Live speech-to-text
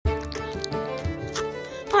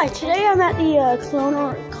Hi, today I'm at the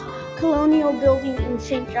Colonial Building in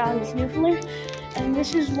St. John's, Newfoundland, and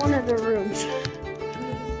this is one of the rooms.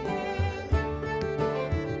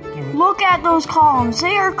 Look at those columns.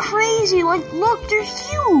 They are crazy. Like, look, they're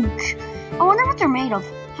huge. I wonder what they're made of.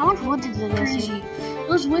 How much wood did they use?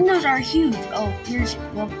 Those windows are huge. Oh, here's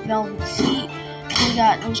the velvet seat. We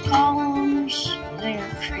got those columns. They are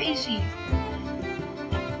crazy.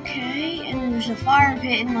 Okay, and there's a fire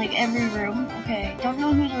pit in like every room. Okay, don't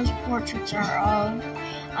know who those portraits are of.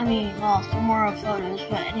 I mean, well, they're more of photos,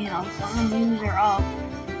 but anyhow, don't know who they're of.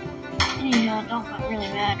 Anyhow, don't really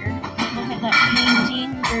matter. Look at that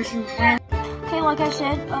painting. There's a ramp. Okay, like I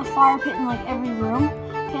said, a fire pit in like every room.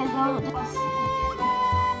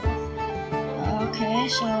 Okay,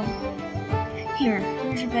 so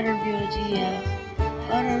here's a better view of the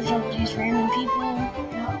photos of these random people.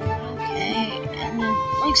 Okay, and then,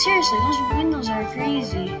 like, seriously, those windows are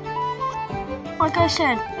crazy. Like I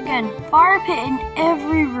said, again, fire pit in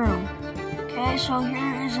every room. Okay, so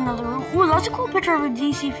here is another room. Ooh, that's a cool picture of a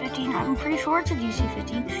DC-15. I'm pretty sure it's a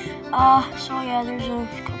DC-15. So yeah, there's a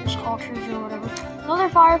couple sculptures or whatever. Another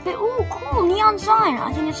fire pit. Ooh, cool, neon sign.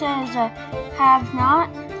 I think it says have not,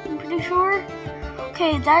 I'm pretty sure.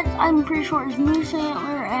 Okay, that I'm pretty sure is moose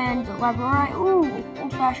antler and labradorite. Ooh,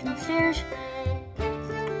 old-fashioned stairs.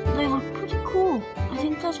 They look pretty cool. I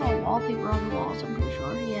think that's all wallpaper on the walls, I'm pretty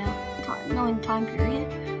sure. Yeah, knowing time period.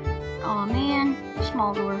 Oh man,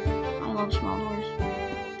 small door. I love small doors.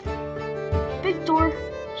 Big door,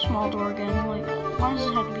 small door again. Like, why does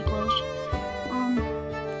it have to be closed?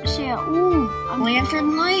 So yeah, ooh,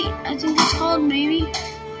 lantern light, I think it's called, maybe.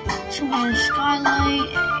 Some kind of skylight,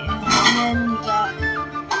 and then you got,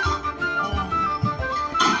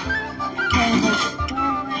 okay, like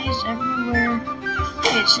doorways everywhere.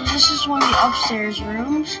 Okay, so this is one of the upstairs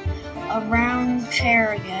rooms. A round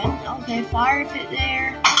chair again. Okay, fire pit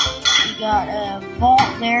there. You got a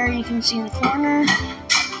vault there, you can see in the corner.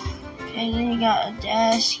 Okay, then you got a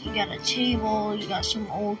desk, you got a table, you got some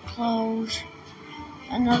old clothes.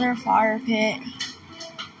 Another fire pit.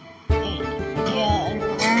 Yeah,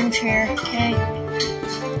 a round chair, okay.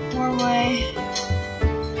 Doorway.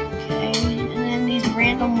 Okay, and then these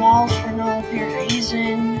random walls for no apparent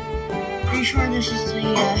reason. Pretty sure this is the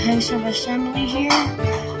House of Assembly here.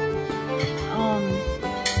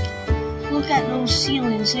 Look at those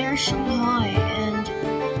ceilings, they are so high, and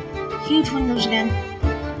huge windows again.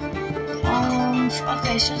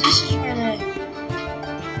 Okay, so this is where the,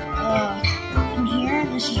 in here,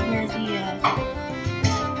 this is where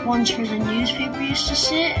the, ones for the newspaper used to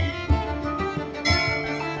sit.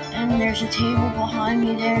 And there's a table behind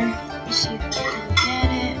me there. Let's see if I can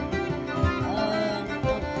get it.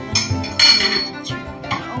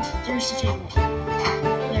 Oh, there's the table.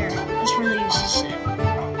 There, that's where they used to sit.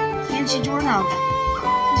 Fancy doorknob.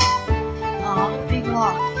 Big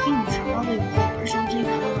lock. Huge. Probably wood or something. I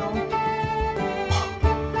don't know.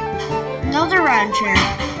 Another round chair.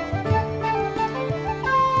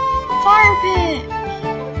 Fire pit.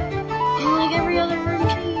 And like every other room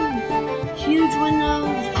too. Huge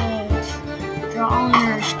windows. Drawing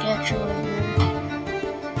or sketch or whatever.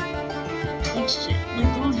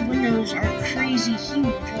 Like those windows are crazy huge.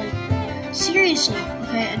 Like, seriously.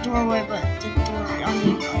 Okay, a doorway, but the door on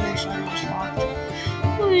the other side is locked.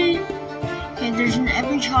 Okay, there's an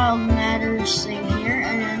Every Child Matters thing here,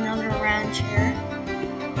 and another round chair.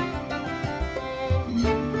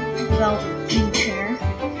 Velvet pink chair,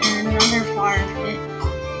 and another fire pit.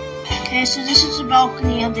 Okay, so this is the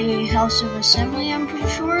balcony of the House of Assembly, I'm pretty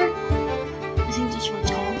sure. I think that's what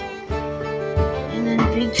it's called. And then a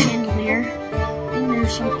big chandelier. And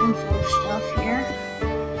there's some info stuff here.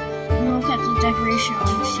 And look at the decoration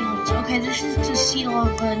on the ceilings. Okay, this is the seal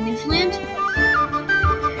of Newfoundland.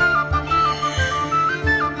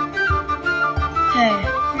 Okay,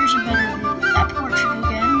 here's a better view. That portrait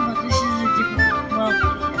again, but this is a different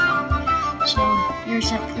balcony now. So here's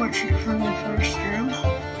that portrait from the first room.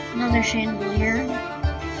 Another chandelier.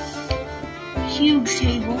 Huge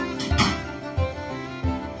table.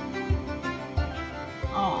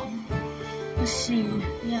 Let's see.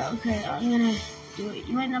 Yeah, okay, I'm gonna do it.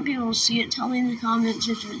 You might not be able to see it. Tell me in the comments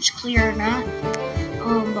if it's clear or not.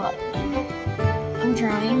 But I'm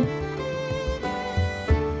trying.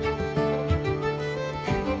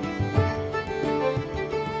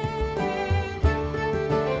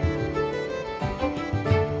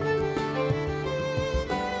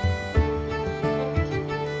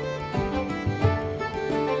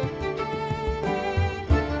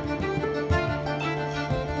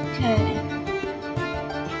 Okay.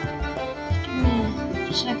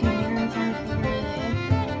 A second here, I'm trying to figure it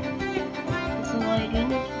out with the lighting.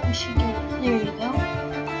 We should get, there you go.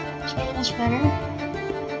 That's better.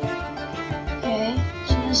 Okay,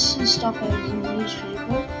 so this is stuff I was in the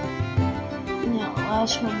newspaper. Now, the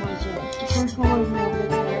last one was the first one was an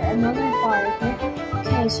obituary, another fire pit.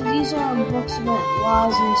 Okay, so these are books about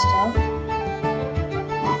laws and stuff.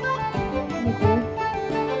 Pretty cool.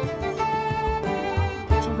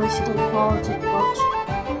 So basically politics books.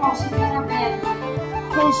 Oh, she's in her bed.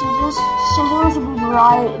 Okay, so there was a big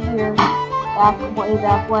riot here way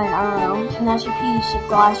back when, I don't know, and that's a piece of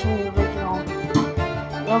glass from the original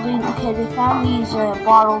building. Okay, they found these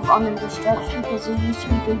bottles under the steps because there used to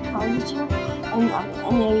be big parties here, and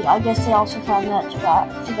I guess they also found that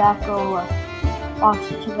tobacco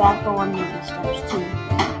box of tobacco under the steps too.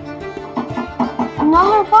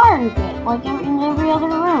 Another fire pit, like in every other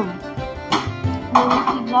room. They look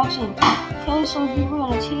the exact same. Okay, so here we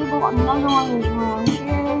got a table, another one is round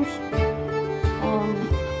chairs.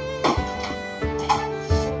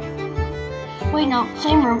 Wait, no,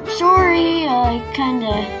 same room. Sorry, I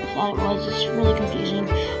kinda thought it was. It's really confusing.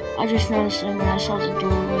 I just noticed them when I saw the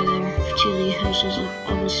doorway there to the houses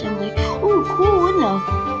of assembly. Ooh, cool window.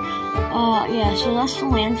 Yeah, so that's the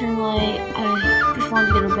lantern light. I just wanted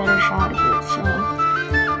to get a better shot of it, so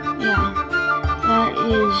yeah. That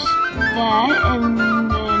is that, and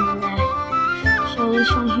then so this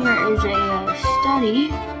one here is a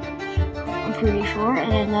study, I'm pretty sure,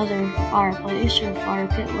 and another fireplace or fire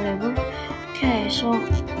pit, whatever. Okay, so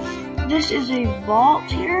this is a vault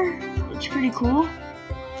here. It's pretty cool.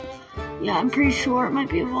 Yeah, I'm pretty sure it might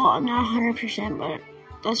be a vault. I'm not 100%, but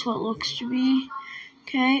that's what it looks to be.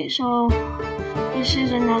 Okay, so this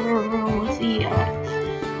is another room with the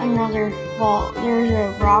another vault. There's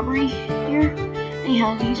a robbery here.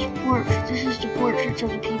 Anyhow, these portraits. This is the portraits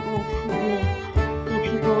of the people for the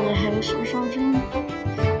people of the house or something.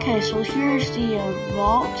 Okay, so here's the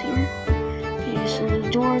vault here. Okay, so the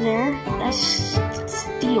door there, that's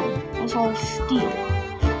steel. That's all steel.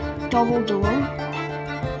 Double door,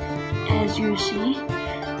 as you see.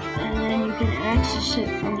 And then you can access it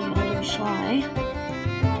from the other side.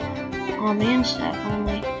 Oh man, step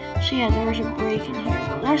only. So yeah, there was a break in here.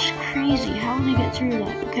 But that's crazy. How would they get through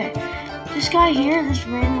that? Okay. This guy here, this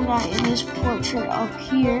random guy in this portrait up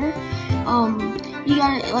here, you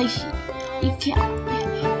gotta, like,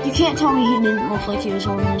 you can't tell me he didn't look like he was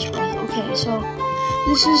holding his breath. Okay, so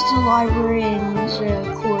this is the librarian's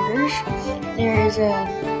quarters. There is a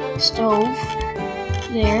stove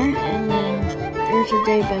there, and then there's a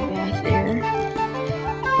daybed back there.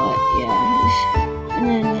 But yeah, and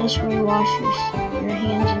then that's where you wash your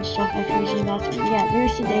hands and stuff after using the bathroom. Yeah,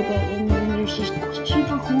 there's the daybed, and then there's this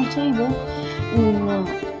super cool table and an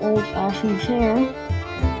old-fashioned chair.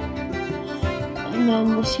 And then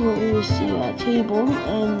this here is the table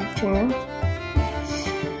and chair.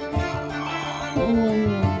 And then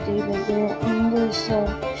the daybed there, and there's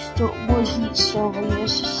wood heat stove. I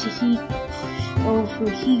guess it's the heat stove for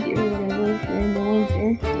heat or whatever if you're in the winter.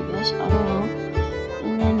 I guess, I don't know.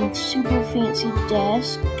 And then super fancy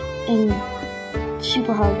desk and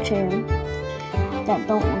super hard chair that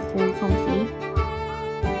don't look very comfy,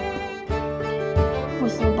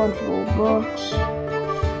 with a bunch of old books.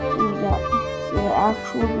 And you got the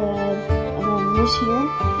actual bed, and then this here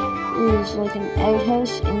is like an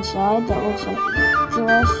outhouse inside that looks like a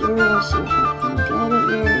dresser. Let's see if I can get it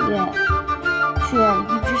there. Yeah. So yeah,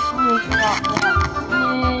 you just lift out that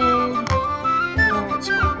lid. And it's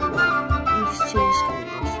open up. These two is going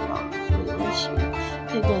to lift it up. Wait, let's see.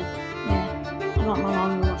 Okay, good. Yeah. I got my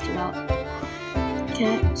mom to lift it up.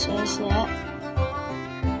 Okay, so that's that.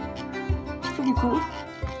 It's pretty cool.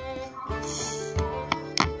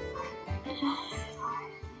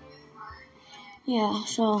 Yeah,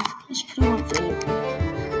 so that's pretty much it.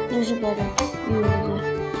 There's a better view of the.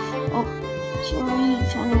 Oh, sorry,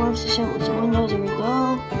 trying to work this out with the window. There we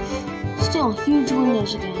go. Still, huge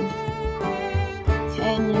windows again.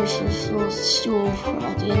 Okay, and there's this little stool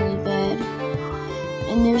at the end of the bed.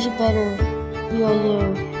 And there's a better view of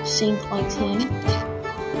the sink-like thing.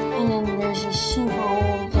 And then there's a super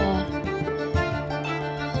old thing.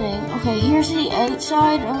 Okay, here's the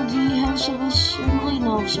outside of the House of Assembly.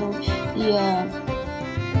 No, sorry.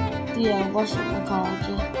 What's it called?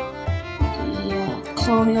 The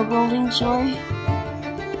Colonial Building, sorry.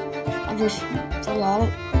 I just forgot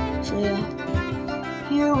it. So yeah.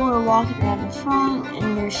 Here we're walking around the front,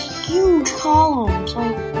 and there's huge columns,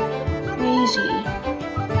 like crazy.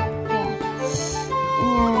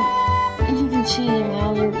 Yeah. And you can see them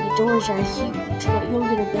now, the doors are huge, but you'll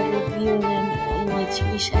get a better view of them in like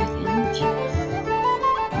 3 seconds.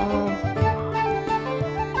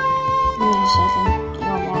 Give me a second.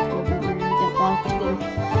 I'll walk over there and get back to go.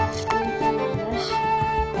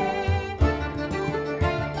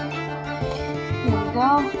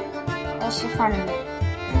 go. That's the front of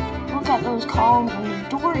it. Look at those columns, and the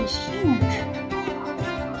door is huge.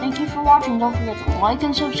 Thank you for watching. Don't forget to like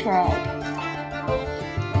and subscribe.